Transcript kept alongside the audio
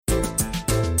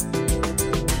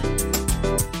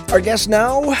Our guest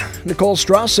now, Nicole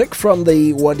Stracek from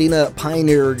the Wadena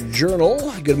Pioneer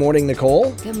Journal. Good morning,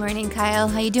 Nicole. Good morning, Kyle.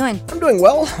 How you doing? I'm doing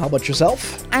well. How about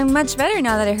yourself? I'm much better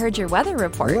now that I heard your weather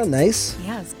report. Oh, nice.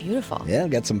 Yeah, it's beautiful. Yeah,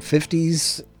 got some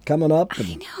 50s coming up. I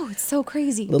know, it's so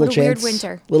crazy. Little what a chance, weird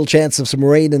winter. Little chance of some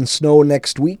rain and snow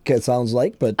next week, it sounds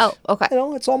like. But, Oh, okay.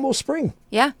 it's almost spring.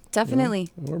 Yeah,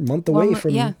 definitely. We're a month away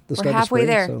from the start we're halfway of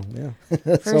spring. there. So,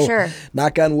 yeah. For sure.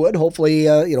 Knock on wood. Hopefully,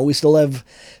 we still have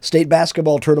state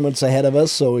basketball tournaments ahead of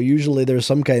us. So usually there's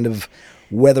some kind of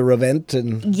weather event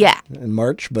in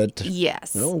March. But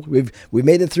yes, we've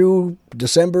made it through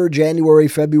December, January,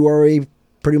 February,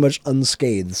 pretty much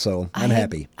unscathed. So I'm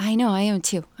happy. I know, I am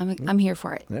too. I'm here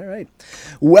for it. All right.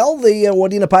 Well, the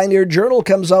Wadena Pioneer Journal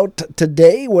comes out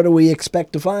today. What do we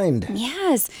expect to find?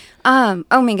 Yes. Oh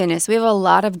my goodness. We have a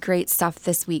lot of great stuff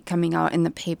this week coming out in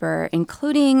the paper,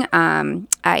 including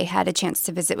I had a chance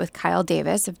to visit with Kyle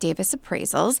Davis of Davis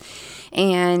Appraisals,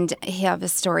 and he have a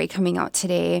story coming out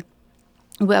today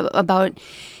about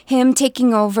him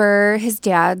taking over his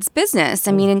dad's business.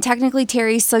 I mean, and technically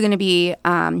Terry's still going to be,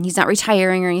 he's not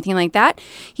retiring or anything like that.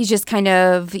 He's just kind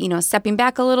of, stepping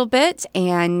back a little bit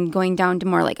and going down to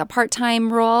more like a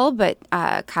part-time role. But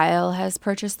Kyle has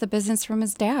purchased the business from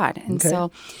his dad. And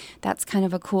so that's kind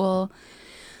of a cool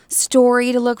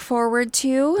story to look forward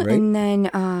to. Right. And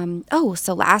then,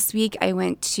 so last week I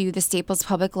went to the Staples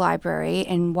Public Library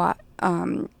and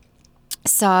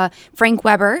saw Frank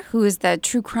Weber, who is the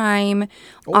true crime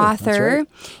author. Right.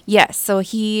 Yes, so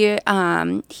he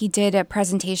did a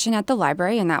presentation at the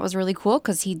library, and that was really cool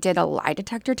because he did a lie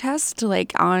detector test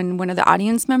on one of the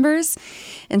audience members,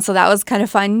 and so that was kind of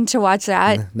fun to watch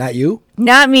that. Not you?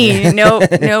 Not me.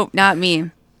 Nope, not me.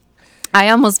 I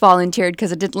almost volunteered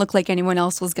because it didn't look like anyone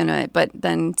else was gonna, but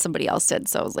then somebody else did,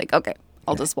 so I was like, okay,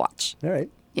 I'll just watch. All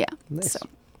right. Yeah. Nice. So,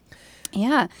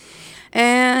 yeah.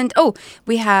 And,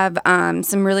 we have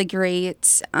some really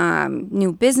great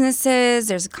new businesses.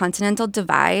 There's a Continental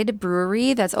Divide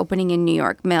Brewery that's opening in New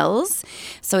York Mills.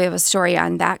 So we have a story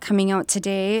on that coming out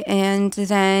today. And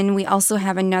then we also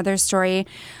have another story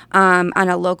on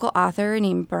a local author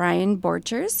named Brian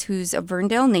Borchers, who's a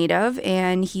Verndale native.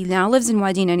 And he now lives in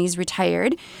Wadena and he's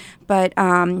retired. But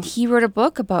he wrote a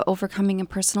book about overcoming a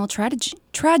personal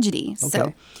tragedy. Okay.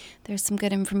 So there's some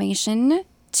good information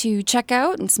to check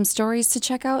out and some stories to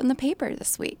check out in the paper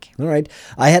this week. All right.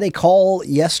 I had a call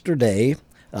yesterday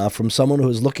from someone who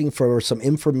was looking for some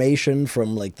information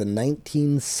from the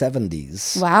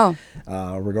 1970s. Wow.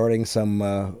 Regarding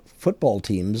some football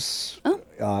teams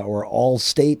or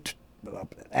all-state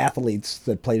athletes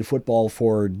that played football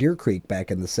for Deer Creek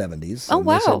back in the 70s. Oh, and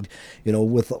wow.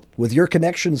 They said, with your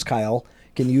connections, Kyle,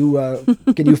 can you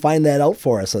find that out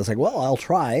for us? I was like, well, I'll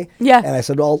try. Yeah. And I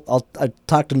said, well, I'll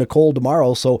talk to Nicole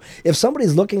tomorrow. So if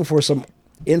somebody's looking for some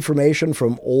information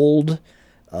from old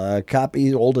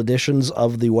copies, old editions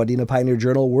of the Wadena Pioneer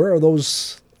Journal, where are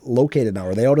those located now?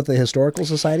 Are they out at the Historical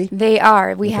Society? They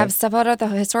are. We have stuff out at the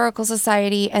Historical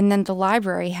Society, and then the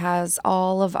library has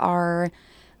all of our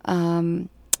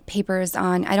papers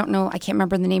on, I don't know, I can't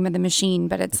remember the name of the machine,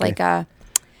 but it's like a...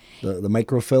 The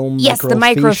microfilm? Yes, the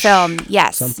microfilm.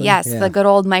 Yes, something? yes, Yeah. The good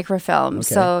old microfilm. Okay.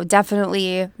 So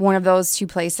definitely one of those two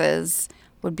places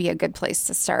would be a good place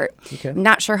to start. Okay. I'm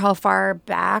not sure how far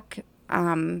back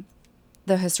the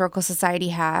Historical Society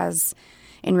has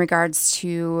in regards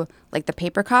to the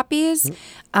paper copies,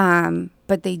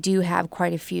 but they do have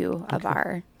quite a few of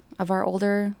our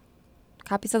older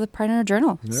copies of the Pioneer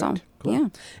Journal. Right. So Cool. yeah.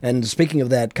 And speaking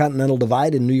of that Continental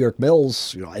Divide in New York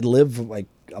Mills, I live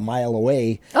a mile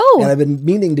away. Oh. And I've been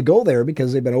meaning to go there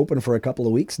because they've been open for a couple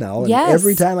of weeks now. And Yes.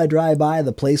 every time I drive by,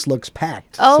 the place looks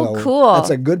packed. Oh, So cool.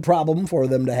 That's a good problem for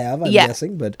them to have, I'm Yeah,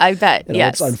 guessing. But I bet,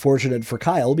 yes. It's unfortunate for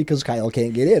Kyle because Kyle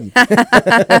can't get in. Kyle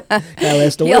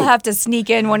has to He'll wait. have to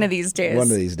sneak in one of these days. One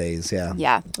of these days, yeah.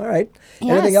 Yeah. All right.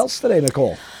 Yes. Anything else today,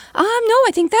 Nicole? No,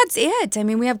 I think that's it. I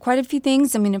mean, we have quite a few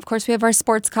things. I mean, of course, we have our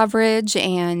sports coverage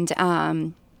and,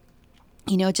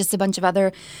 just a bunch of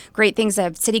other great things. I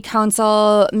have city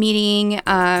council meeting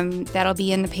that'll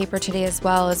be in the paper today as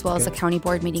well as a county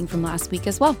board meeting from last week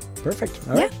as well. Perfect.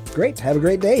 All right. Great. Have a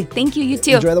great day. Thank you. You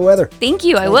too. Enjoy the weather. Thank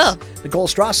you. I will. Nicole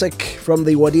Stracek from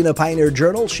the Wadena Pioneer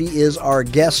Journal. She is our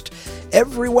guest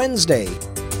every Wednesday.